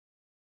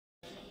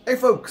Hey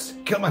folks,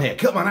 Kilt-Man here,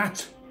 Kilt-Man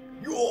at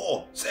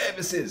your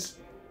services.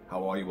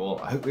 How are you all?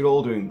 I hope you're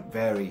all doing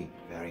very,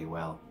 very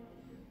well.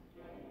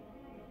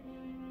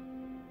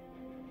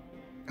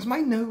 Has my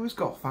nose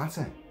got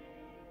fatter?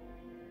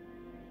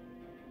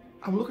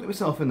 I'm looking at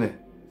myself in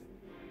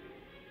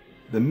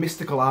the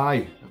mystical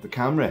eye of the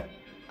camera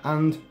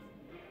and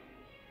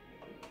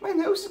my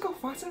nose has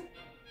got fatter.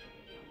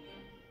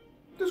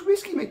 Does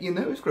whiskey make your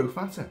nose grow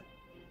fatter?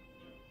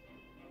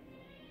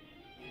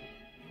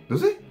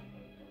 Does it?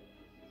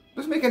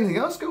 Does it make anything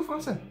else go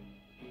fatter?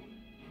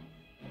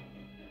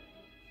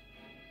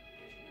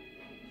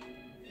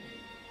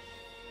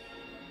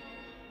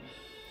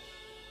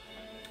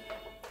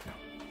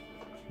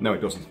 No,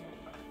 it doesn't.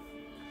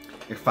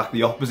 In fact,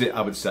 the opposite,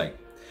 I would say.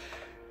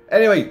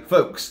 Anyway,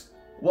 folks,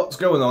 what's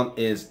going on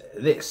is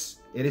this.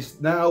 It is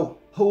now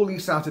Holy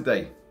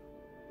Saturday.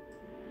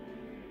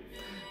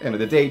 You know,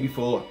 the day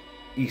before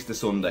Easter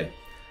Sunday.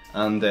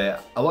 And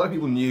a lot of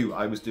people knew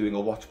I was doing a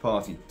watch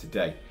party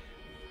today.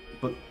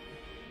 But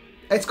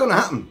it's going to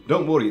happen.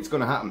 Don't worry, it's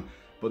going to happen.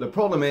 But the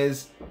problem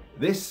is,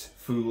 this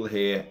fool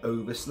here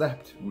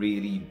overslept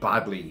really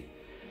badly.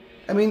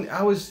 I mean,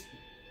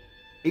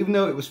 even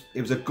though it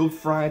was a Good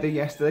Friday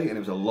yesterday, and it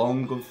was a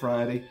long Good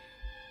Friday,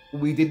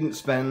 we didn't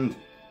spend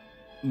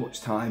much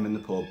time in the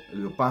pub.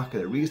 We were back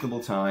at a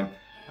reasonable time,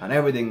 and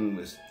everything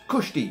was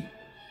cushy.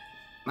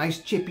 Nice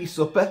chippy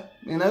supper,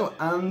 you know,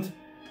 and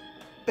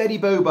beddy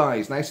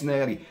bow-byes, nice and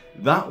early.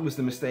 That was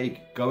the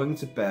mistake, going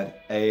to bed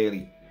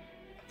early,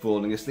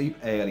 falling asleep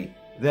early,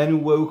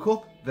 then woke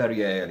up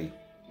very early.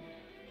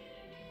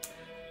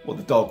 Well,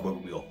 the dog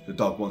woke me up. The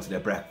dog wanted her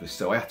breakfast,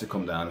 so I had to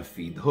come down and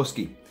feed the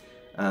husky.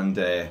 And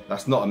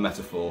that's not a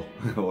metaphor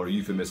or a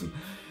euphemism.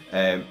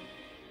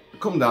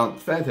 Come down,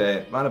 fed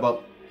her, around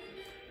about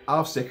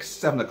 6:30,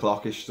 7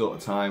 o'clock-ish sort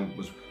of time,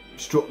 was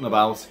strutting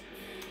about,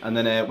 and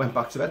then went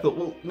back to bed. Thought,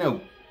 well,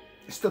 no,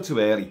 it's still too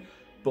early.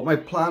 But my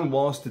plan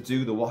was to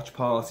do the watch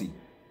party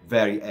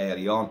very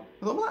early on.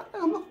 I thought, well,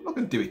 I'm not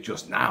going to do it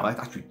just now.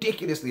 That's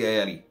ridiculously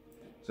early.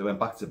 So I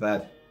went back to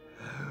bed.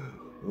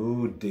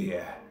 Oh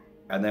dear.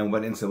 And then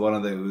went into one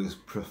of those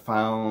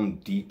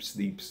profound deep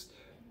sleeps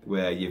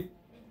where you're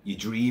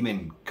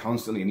dreaming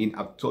constantly. And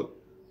I've talked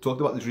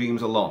about the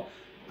dreams a lot.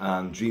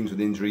 And dreams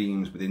within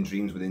dreams, within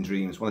dreams, within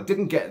dreams. Well, I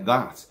didn't get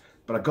that,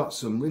 but I got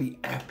some really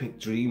epic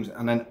dreams.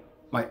 And then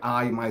my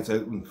eye might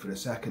open for a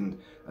second,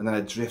 and then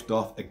I drift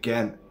off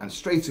again. And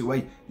straight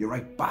away, you're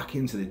right back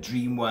into the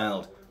dream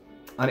world.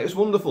 And it was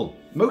wonderful.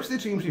 Most of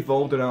the dreams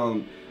revolved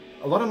around,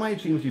 a lot of my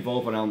dreams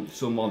revolve around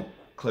someone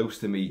close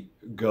to me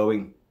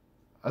going,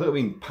 I don't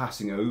mean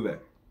passing over,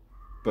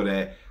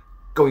 but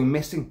going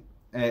missing.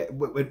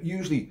 We're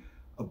usually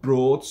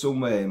abroad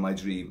somewhere in my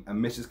dream,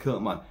 and Mrs.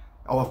 Kilt-Man,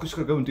 oh, I've just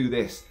got to go and do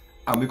this,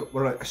 and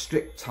we're at a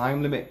strict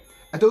time limit.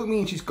 I don't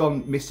mean she's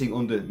gone missing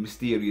under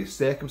mysterious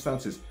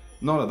circumstances,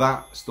 none of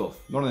that stuff,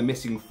 none of the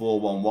missing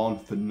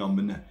 411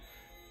 phenomena,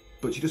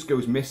 but she just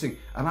goes missing,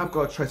 and I've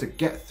got to try to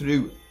get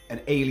through an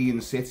alien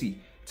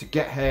city to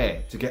get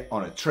her to get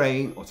on a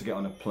train or to get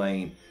on a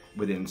plane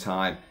within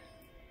time.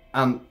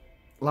 And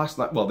last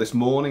night, well, this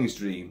morning's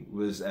dream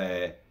was,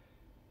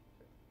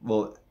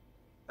 well,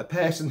 a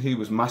person who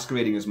was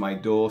masquerading as my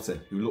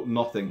daughter, who looked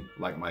nothing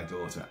like my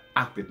daughter,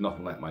 acted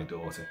nothing like my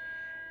daughter,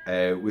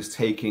 was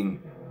taking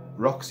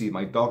Roxy,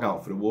 my dog,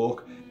 out for a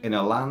walk in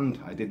a land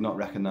I did not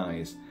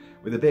recognise,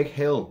 with a big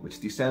hill which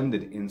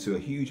descended into a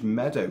huge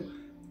meadow,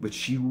 which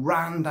she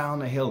ran down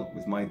the hill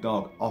with my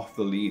dog off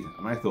the lead.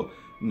 And I thought,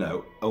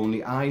 no,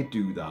 only I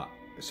do that,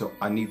 so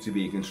I need to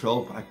be in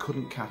control, but I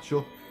couldn't catch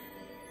up.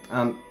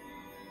 And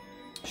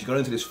she got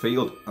into this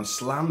field and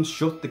slammed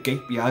shut the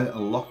gate behind it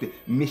and locked it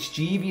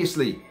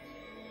mischievously.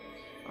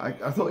 I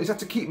thought, is that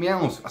to keep me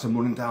out as I'm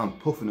running down,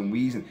 puffing and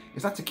wheezing?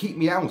 Is that to keep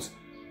me out,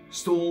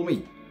 stall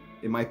me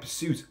in my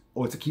pursuit,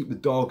 or to keep the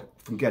dog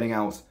from getting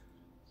out?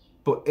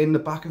 But in the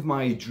back of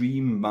my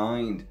dream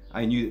mind,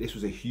 I knew that this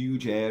was a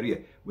huge area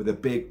with a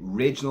big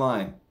ridge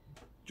line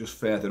just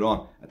further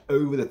on. And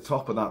over the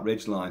top of that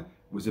ridge line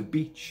was a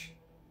beach,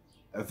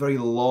 a very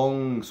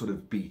long sort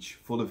of beach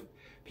full of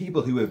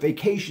people who were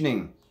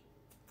vacationing.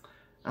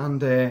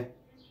 And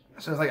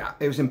so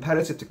it was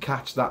imperative to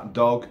catch that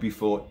dog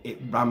before it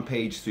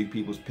rampaged through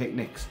people's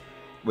picnics,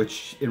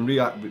 which in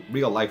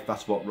real life,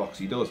 that's what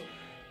Roxy does.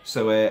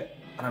 So and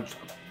I'm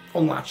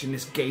unlatching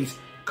this gate,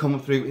 coming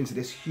through into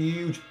this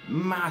huge,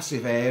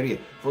 massive area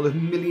full of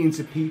millions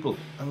of people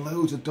and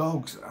loads of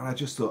dogs. And I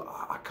just thought,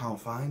 I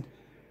can't find,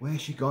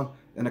 where's she gone?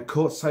 And I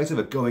caught sight of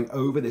her going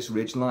over this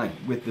ridge line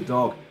with the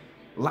dog.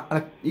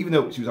 Even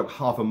though she was like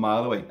half a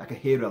mile away, I could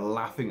hear her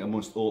laughing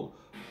above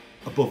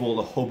all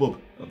the hubbub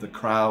of the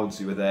crowds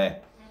who were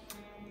there.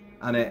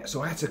 And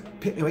so I had to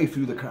pick my way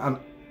through the crowd.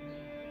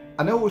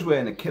 I know I was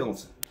wearing a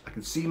kilt. I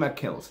could see my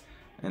kilt,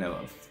 you know,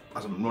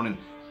 as I'm running.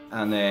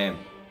 And I'm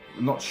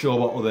not sure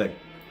what other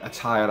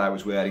attire I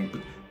was wearing,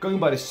 but going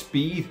by the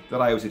speed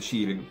that I was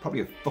achieving, probably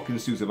a fucking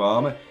suit of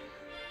armour,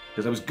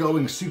 because I was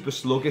going super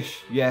sluggish.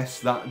 Yes,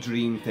 that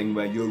dream thing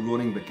where you're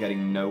running but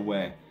getting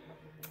nowhere.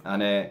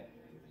 And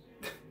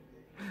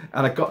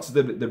And I got to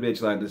the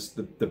ridge line,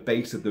 the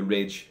base of the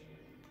ridge,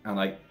 and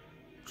I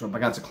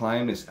began to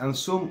climb this. And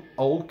some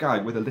old guy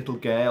with a little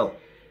girl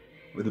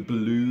with a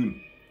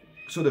balloon,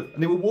 sort of,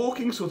 and they were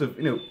walking sort of,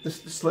 you know, the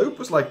slope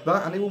was like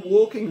that, and they were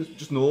walking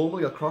just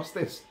normally across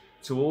this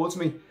towards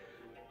me.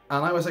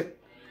 And I was like,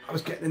 I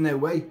was getting in their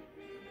way.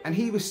 And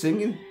he was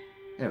singing,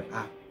 you know,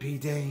 happy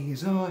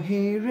days are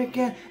here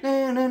again,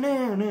 na na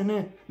na na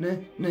na na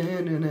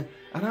na na.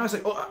 And I was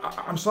like,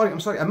 oh, I'm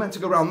sorry, I meant to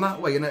go around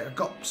that way, and I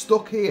got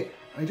stuck here.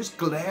 And he just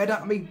glared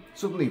at me.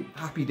 Suddenly,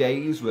 happy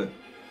days were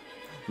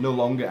no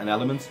longer an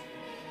element.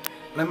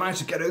 And I managed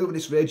to get over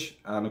this ridge,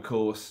 and of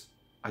course,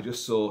 I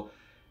just saw,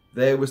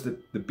 there was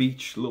the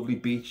beach, lovely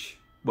beach.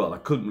 Well, I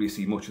couldn't really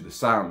see much of the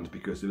sand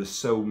because there were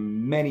so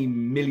many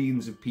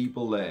millions of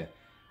people there.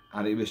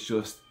 And it was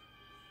just,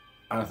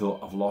 and I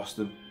thought, I've lost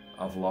them.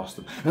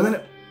 And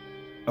then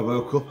I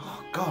woke up,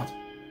 oh God,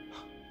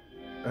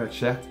 I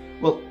checked.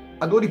 Well,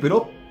 I'd already been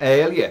up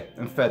earlier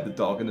and fed the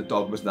dog, and the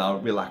dog was now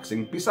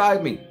relaxing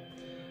beside me.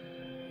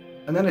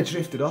 And then I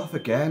drifted off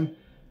again.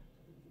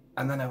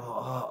 And then I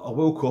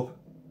woke up,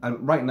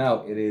 and right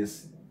now it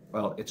is,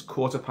 well, it's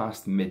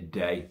 15:15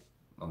 midday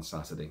on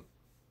Saturday.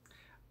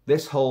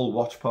 This whole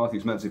watch party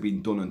was meant to have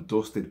been done and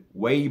dusted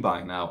way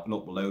by now and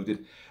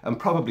uploaded and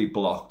probably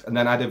blocked, and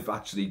then I'd have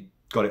actually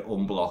got it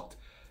unblocked.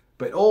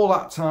 But all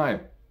that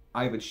time,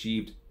 I've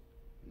achieved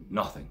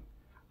nothing.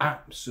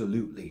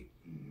 Absolutely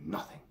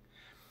nothing.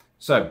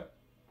 So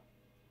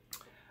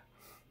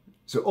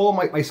all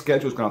my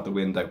schedule's gone out the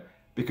window,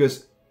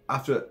 because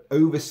after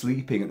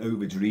oversleeping and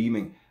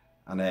overdreaming,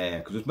 and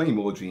because there's many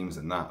more dreams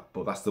than that,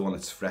 but that's the one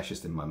that's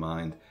freshest in my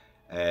mind,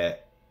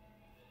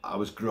 I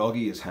was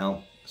groggy as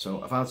hell.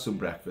 So I've had some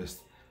breakfast,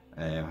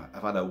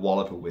 I've had a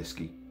wallop of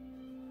whiskey,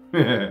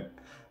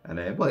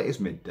 and well, it is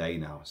midday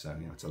now, so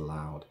you know, it's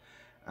allowed.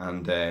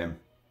 And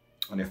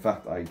in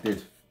fact, I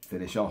did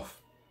finish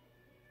off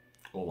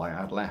all I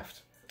had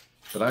left.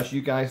 But as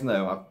you guys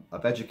know,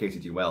 I've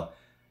educated you well.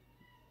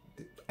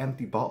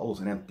 Empty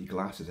bottles and empty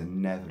glasses are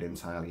never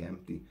entirely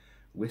empty.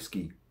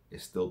 Whiskey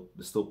is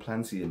there's still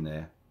plenty in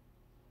there.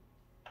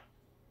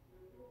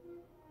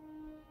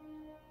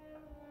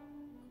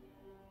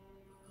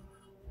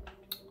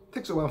 It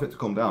takes a while for it to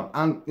come down,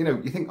 and you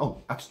know, you think,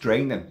 oh, that's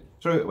draining,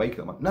 throw it away,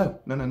 Kilt-Man. No,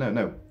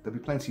 there'll be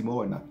plenty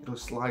more in that. It'll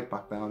slide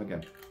back down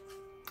again.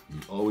 You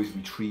always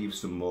retrieve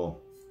some more.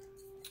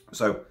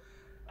 So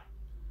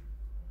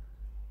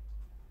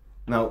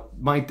now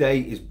my day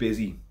is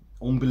busy,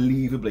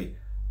 unbelievably.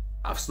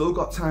 I've still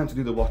got time to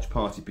do the watch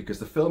party because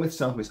the film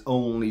itself is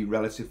only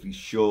relatively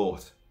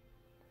short.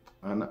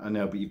 And I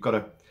know, but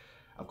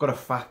I've got to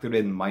factor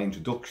in my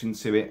introduction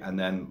to it and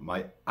then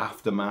my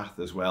aftermath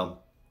as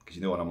well, because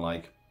you know what I'm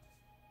like.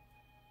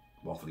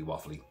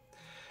 Waffly.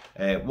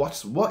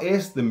 What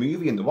is the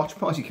movie and the watch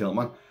party,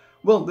 Kilt-Man?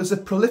 Well, there's a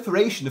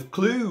proliferation of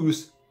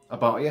clues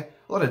about you.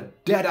 A lot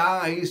of dead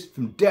eyes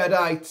from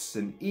Deadites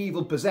and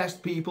evil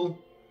possessed people.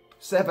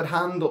 Severed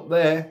hand up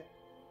there.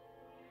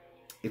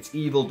 It's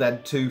Evil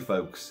Dead 2,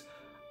 folks.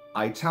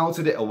 I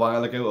touted it a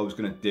while ago, I was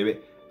going to do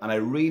it, and I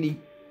really,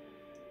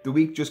 the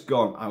week just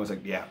gone, I was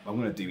like, yeah, I'm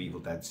going to do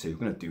Evil Dead 2. I'm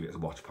going to do it as a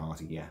watch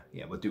party, yeah,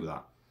 we'll do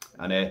that.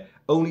 And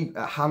only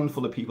a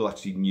handful of people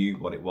actually knew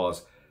what it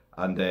was.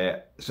 And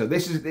so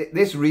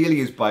this really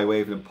is by way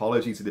of an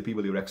apology to the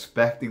people who are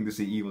expecting to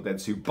see Evil Dead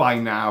 2 by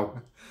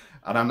now.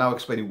 And I'm now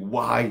explaining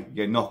why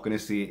you're not going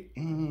to see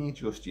it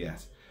just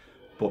yet.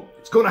 But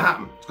it's going to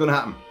happen. It's going to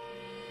happen.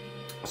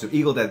 So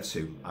Evil Dead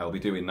 2, I will be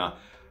doing that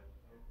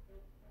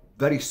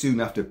very soon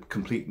after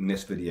completing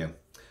this video.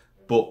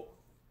 But,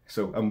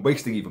 so I'm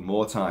wasting even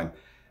more time.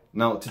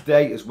 Now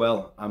today as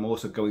well, I'm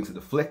also going to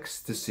the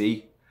flicks to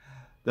see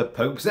The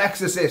Pope's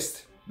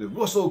Exorcist with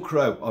Russell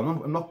Crowe.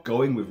 I'm not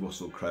going with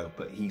Russell Crowe,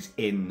 but he's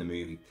in the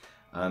movie.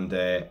 And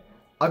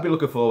I've been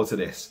looking forward to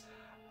this.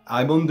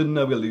 I'm under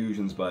no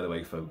illusions, by the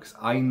way, folks.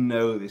 I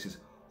know this is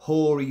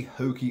hoary,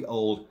 hokey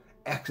old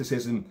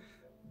exorcism,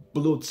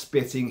 blood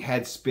spitting,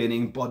 head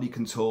spinning, body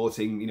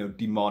contorting, you know,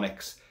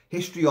 demonics,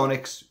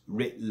 histrionics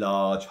writ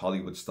large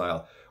Hollywood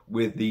style,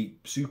 with the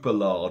super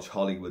large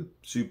Hollywood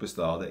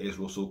superstar that is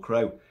Russell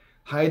Crowe,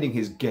 hiding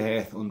his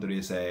girth under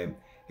his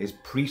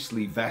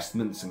priestly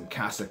vestments and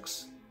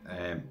cassocks.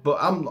 But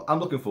I'm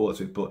looking forward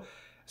to it. But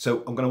so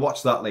I'm going to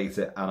watch that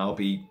later, and I'll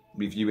be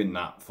reviewing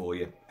that for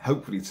you,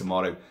 hopefully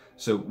tomorrow.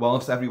 So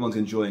whilst everyone's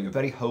enjoying a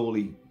very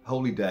holy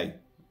day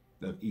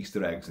of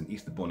Easter eggs and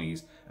Easter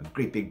bunnies and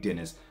great big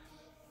dinners,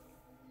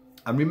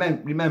 I'm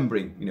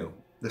remembering, you know,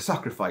 the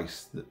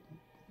sacrifice that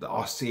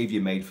our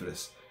Saviour made for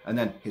us, and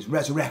then his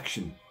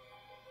resurrection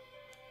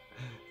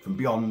from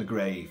beyond the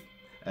grave.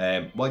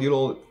 While you're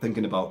all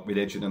thinking about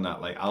religion and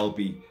that, like, I'll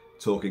be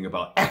talking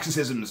about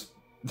exorcisms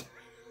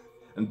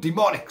and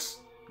demonics,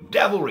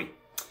 devilry,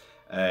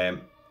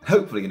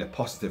 hopefully in a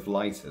positive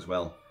light as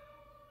well.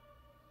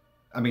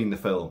 I mean the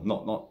film,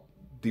 not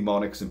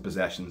demonics and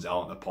possessions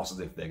aren't a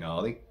positive thing,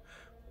 are they?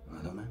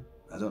 I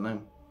don't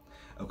know.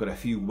 I've got a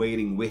few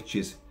wailing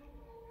witches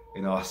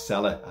in our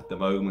cellar at the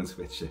moment,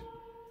 which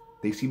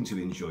they seem to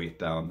enjoy it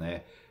down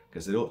there.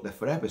 because they're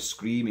forever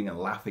screaming and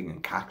laughing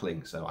and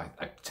cackling, so I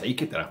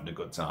take it they're having a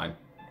good time.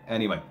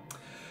 Anyway,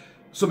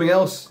 something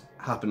else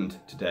happened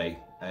today,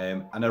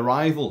 an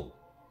arrival.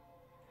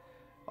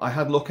 I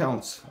had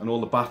lookouts on all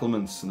the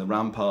battlements and the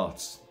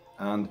ramparts,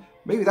 and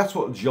maybe that's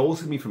what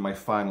jolted me from my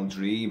final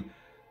dream.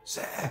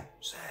 Sir,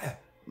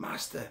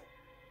 Master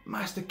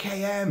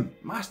KM,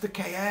 Master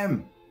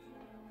KM.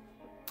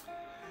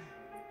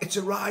 It's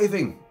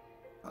arriving.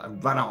 I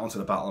ran out onto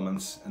the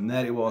battlements, and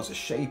there it was, a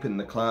shape in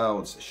the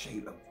clouds,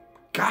 a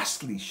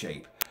ghastly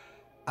shape.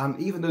 And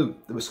even though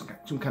there was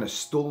some kind of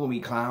stormy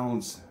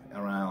clouds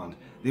around,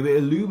 they were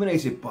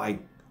illuminated by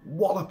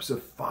wallops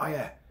of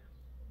fire,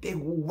 big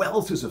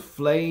welters of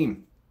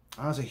flame.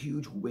 As a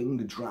huge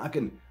winged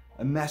dragon,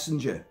 a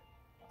messenger,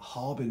 a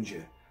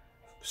harbinger,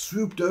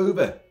 swooped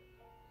over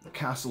the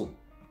castle,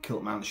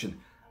 Kilt Mansion,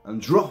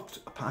 and dropped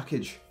a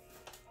package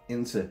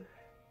into,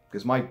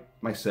 because my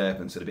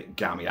servants are a bit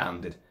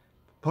gammy-handed,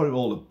 probably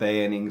all the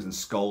burnings and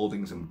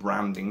scaldings and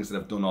brandings that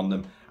I've done on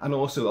them, and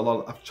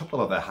also I've chopped a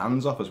lot of their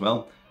hands off as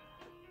well.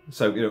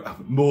 So, you know,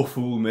 more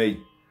fool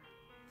me.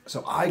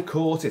 So I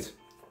caught it.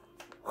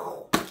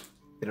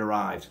 It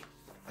arrived.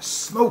 A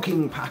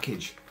smoking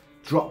package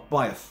dropped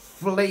by a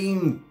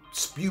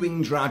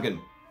flame-spewing dragon.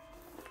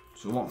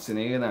 So what's in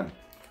here then?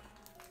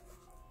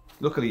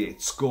 Luckily,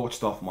 it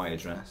scorched off my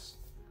address.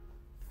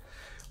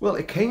 Well,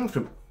 it came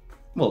from,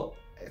 well,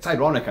 it's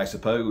ironic, I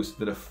suppose,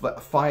 that a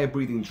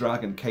fire-breathing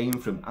dragon came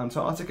from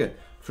Antarctica,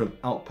 from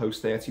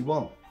Outpost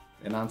 31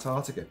 in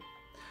Antarctica.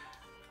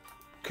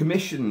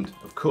 Commissioned,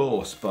 of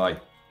course, by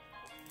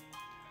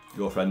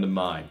your friend of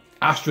mine,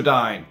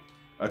 Astrodyne,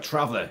 a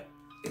traveller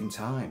in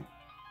time.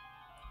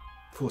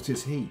 For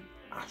 'tis he,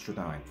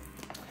 Astrodyne.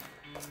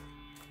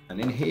 And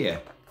in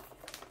here,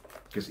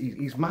 because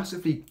he's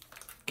massively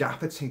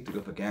gaffer taped it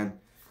up again,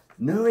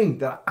 knowing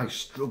that I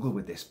struggle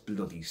with this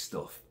bloody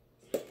stuff.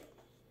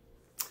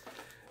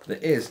 There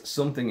is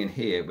something in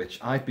here which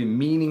I've been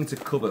meaning to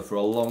cover for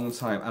a long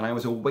time, and I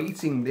was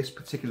awaiting this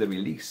particular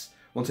release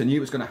once I knew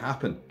it was going to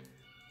happen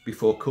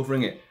before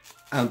covering it.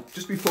 And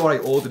just before I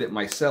ordered it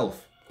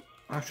myself,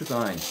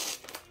 Astrodyne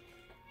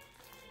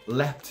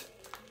leapt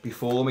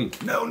before me.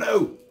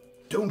 No,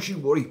 don't you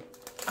worry,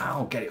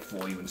 I'll get it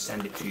for you and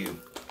send it to you.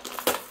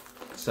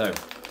 So,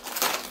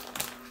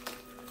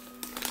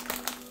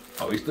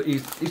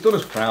 he's done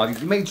us proud.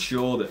 He's made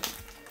sure that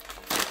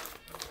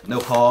no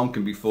harm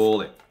can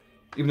befall it,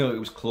 even though it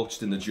was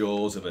clutched in the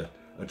jaws of a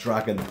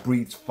dragon that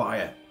breathes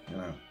fire. You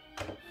know.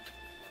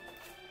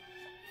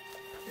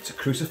 It's a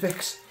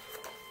crucifix.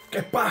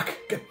 Get back,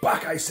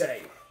 I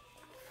say.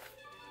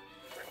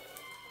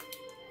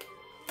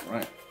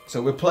 Right,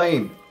 so we're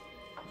playing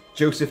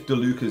Joseph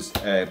DeLuca's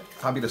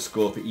fabulous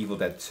score for Evil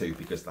Dead 2,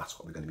 because that's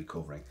what we're going to be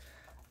covering.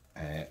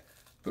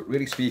 But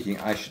really speaking,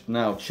 I should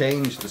now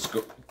change the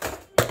score. I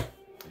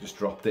just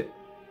dropped it.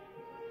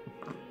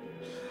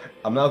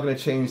 I'm now going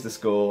to change the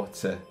score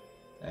to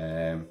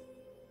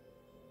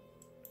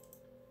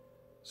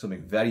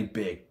something very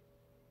big,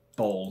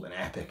 bold and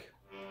epic.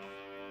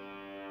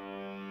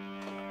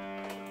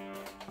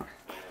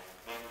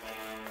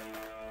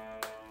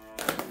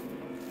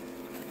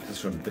 This is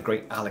from the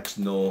great Alex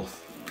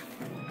North.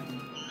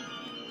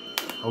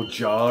 How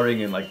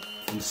jarring and like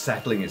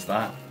unsettling is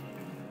that?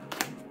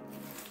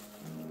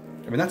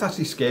 I mean, that's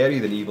actually scarier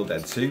than Evil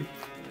Dead 2.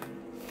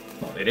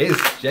 Well, it is,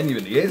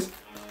 genuinely is.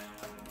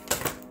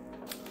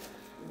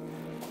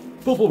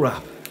 Bubble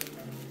wrap.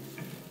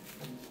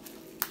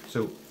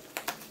 So,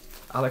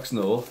 Alex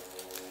North,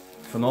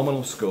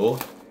 phenomenal score.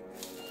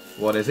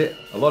 What is it?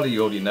 A lot of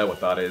you already know what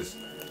that is.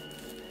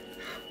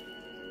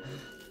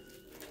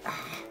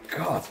 Oh,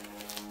 God.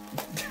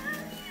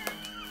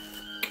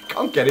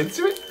 Can't get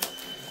into it.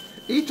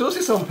 He does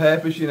this on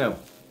purpose, you know.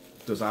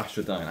 Does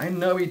Astrodyne. I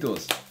know he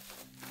does.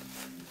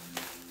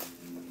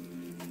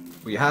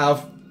 We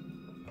have...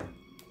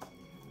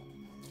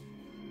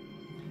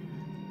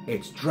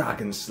 It's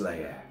Dragon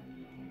Slayer.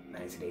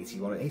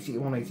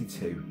 1981,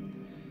 82.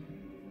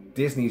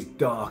 Disney's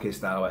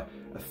darkest hour.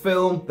 A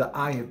film that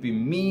I have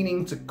been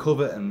meaning to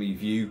cover and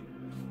review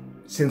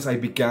since I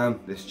began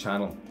this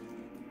channel.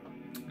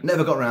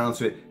 Never got around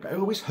to it. I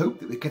always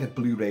hoped that we'd get a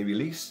Blu-ray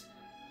release.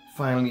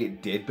 Finally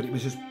it did, but it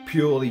was just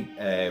purely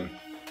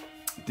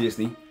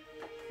Disney.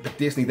 But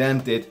Disney then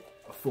did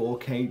a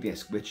 4K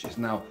disc, which is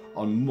now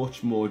on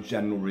much more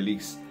general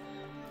release.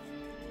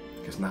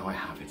 Because now I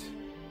have it.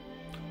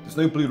 There's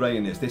no Blu-ray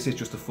in this. This is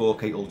just a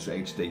 4K Ultra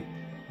HD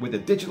with a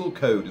digital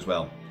code as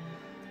well.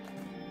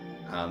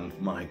 And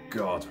my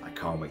God, I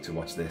can't wait to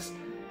watch this.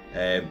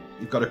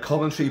 You've got a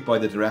commentary by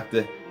the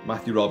director,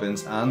 Matthew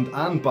Robbins,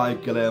 and by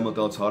Guillermo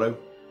del Toro.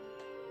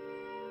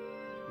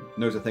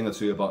 Knows a thing or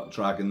two about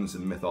dragons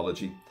and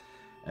mythology.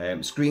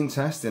 Screen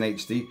test in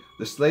HD.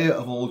 The Slayer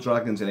of All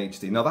Dragons in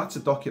HD. Now that's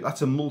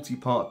a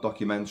multi-part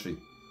documentary,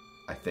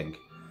 I think.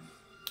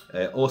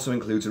 Also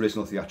includes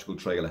original theatrical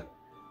trailer.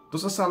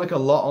 Doesn't sound like a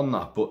lot on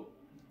that, but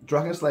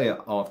Dragon Slayer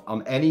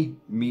on any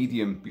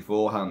medium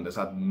beforehand has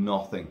had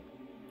nothing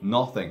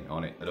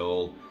on it at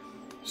all.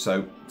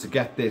 So to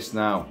get this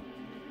now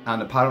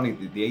And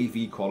apparently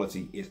the AV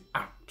quality is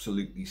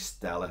absolutely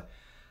stellar.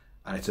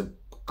 And it's a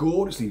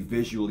gorgeously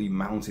visually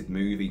mounted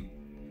movie.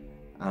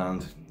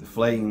 And the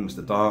flames,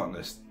 the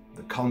darkness,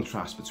 the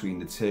contrast between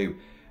the two,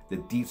 the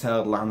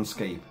detailed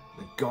landscape,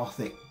 the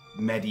gothic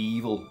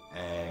medieval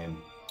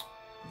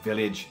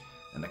village,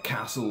 and the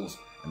castles,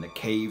 and the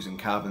caves and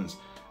caverns.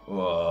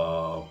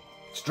 Whoa.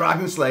 It's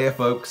Dragon Slayer,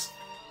 folks.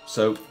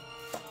 So,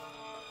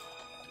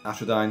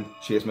 Astrodyne,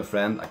 cheers my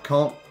friend. I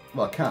can't,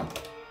 well I can.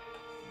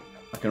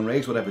 I can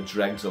raise whatever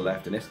dregs are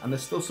left in this, and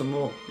there's still some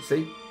more, you see?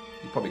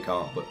 You probably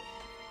can't, but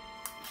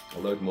a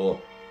load more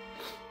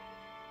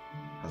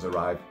has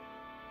arrived.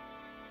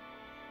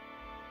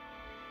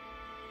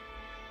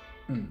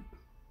 You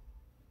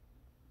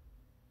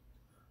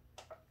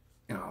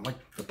know, I'm like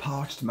the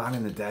parched man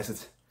in the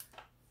desert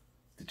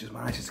that just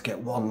manages to get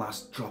one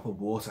last drop of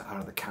water out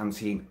of the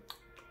canteen.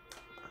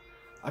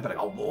 I better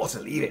go,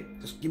 water, leave it.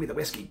 Just give me the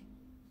whiskey.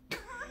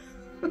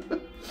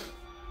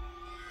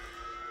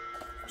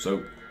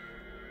 So,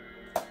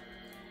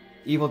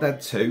 Evil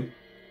Dead 2,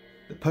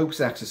 The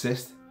Pope's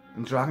Exorcist,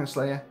 and Dragon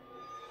Slayer.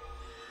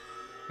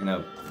 You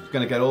know, I'm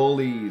going to get all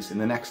these in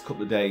the next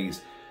couple of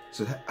days.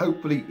 So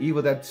hopefully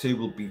Evil Dead 2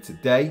 will be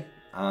today,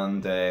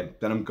 and then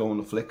I'm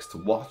going to Flicks to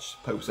watch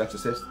Pope's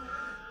Exorcist.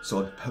 So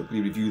I'll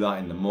hopefully review that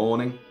in the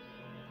morning.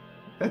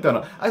 I don't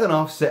know.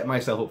 I've set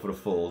myself up for a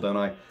fall, don't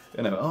I?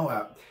 You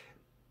know,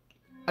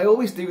 I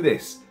always do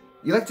this.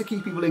 You like to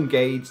keep people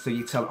engaged, so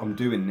you tell them, I'm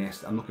doing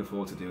this, I'm looking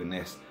forward to doing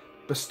this.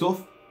 But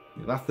stuff,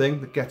 that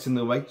thing that gets in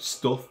the way,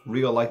 stuff,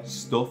 real life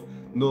stuff,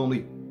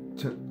 normally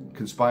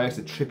conspires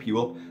to trip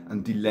you up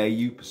and delay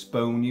you,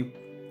 postpone you,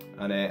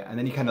 and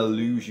then you kind of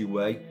lose your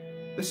way.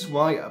 This is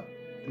why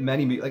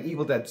many, like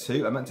Evil Dead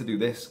 2, I meant to do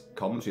this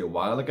commentary a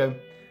while ago.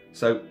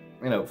 So,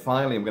 you know,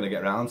 finally I'm going to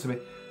get around to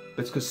it.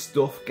 But it's because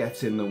stuff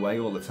gets in the way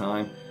all the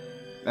time.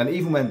 And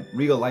even when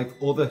real life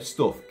other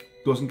stuff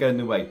doesn't get in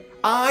the way,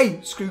 I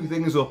screw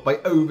things up by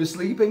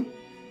oversleeping.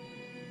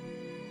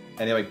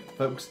 Anyway,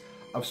 folks,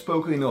 I've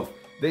spoken enough.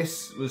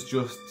 This was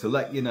just to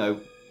let you know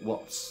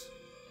what's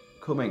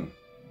coming.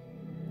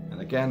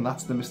 And again,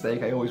 that's the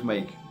mistake I always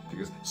make,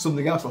 because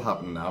something else will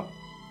happen now.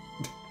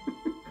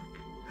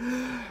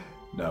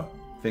 No,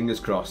 fingers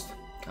crossed.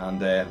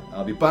 And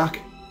I'll be back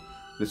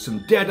with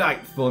some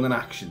Deadite fun and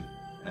action.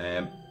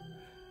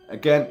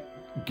 Again,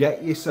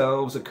 get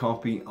yourselves a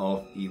copy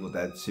of Evil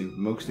Dead 2.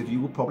 Most of you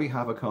will probably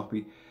have a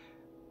copy.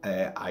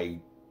 I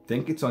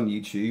think it's on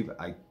YouTube.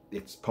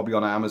 It's probably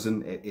on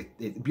Amazon.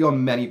 It'll be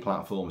on many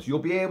platforms. You'll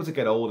be able to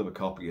get hold of a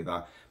copy of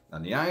that.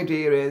 And the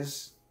idea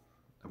is,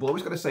 I've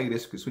always got to say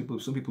this because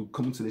some people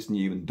come to this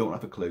new and don't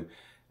have a clue.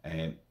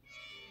 I'm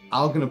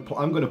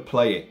gonna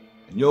play it,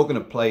 and you're gonna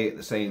play it at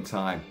the same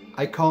time.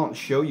 I can't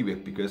show you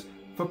it because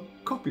for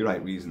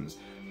copyright reasons.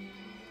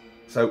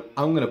 So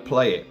I'm gonna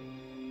play it.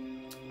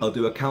 I'll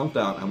do a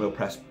countdown and we'll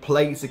press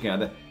play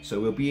together, so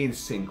we'll be in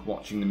sync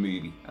watching the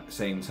movie at the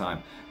same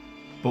time.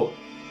 But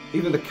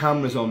even the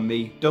camera's on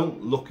me, don't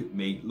look at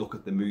me, look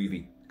at the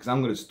movie, because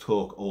I'm going to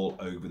talk all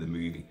over the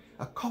movie.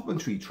 A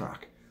commentary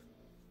track,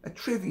 a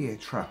trivia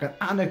track, an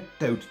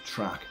anecdote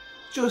track.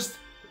 Just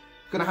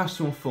going to have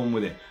some fun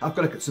with it. I've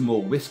got to get some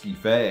more whiskey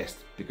first,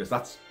 because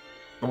I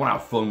want to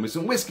have fun with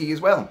some whiskey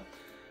as well.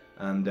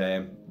 And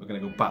we're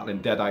going to go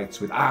battling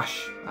Deadites with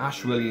Ash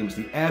Williams,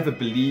 the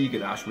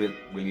ever-beleaguered Ash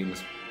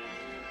Williams,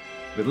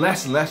 with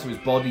less and less of his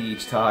body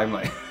each time.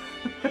 Like,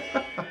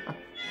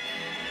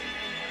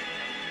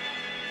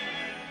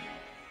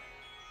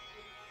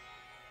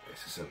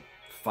 this is a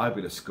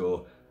fabulous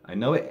score. I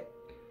know it.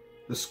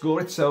 The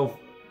score itself,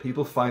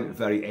 people find it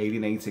very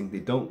alienating.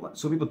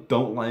 Some people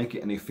don't like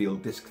it and they feel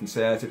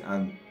disconcerted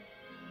and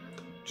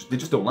they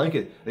just don't like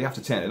it. They have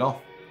to turn it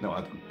off. No,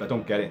 I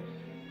don't get it.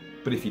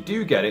 But if you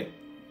do get it,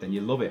 then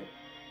you love it.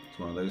 It's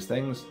one of those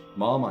things,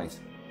 Marmite.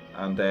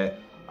 And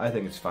I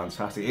think it's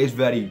fantastic. It is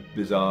very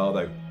bizarre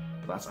though,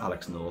 but that's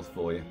Alex North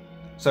for you.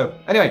 So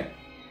anyway,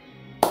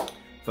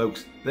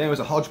 folks, there was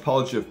a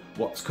hodgepodge of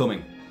what's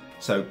coming.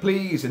 So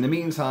please, in the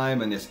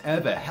meantime, in this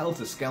ever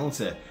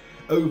helter-skelter,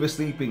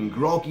 oversleeping,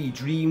 groggy,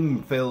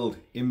 dream-filled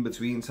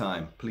in-between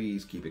time,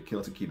 please keep it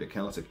Celtic, keep it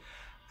Celtic.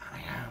 And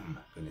I am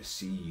going to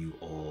see you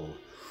all,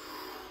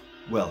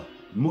 well,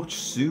 much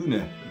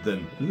sooner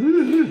than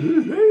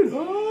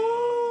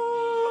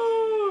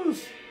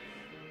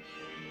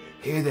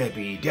here there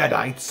be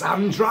Deadites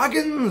and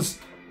dragons!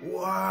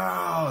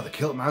 Wow, the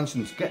Kilt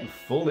Mansion's getting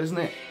full, isn't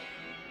it?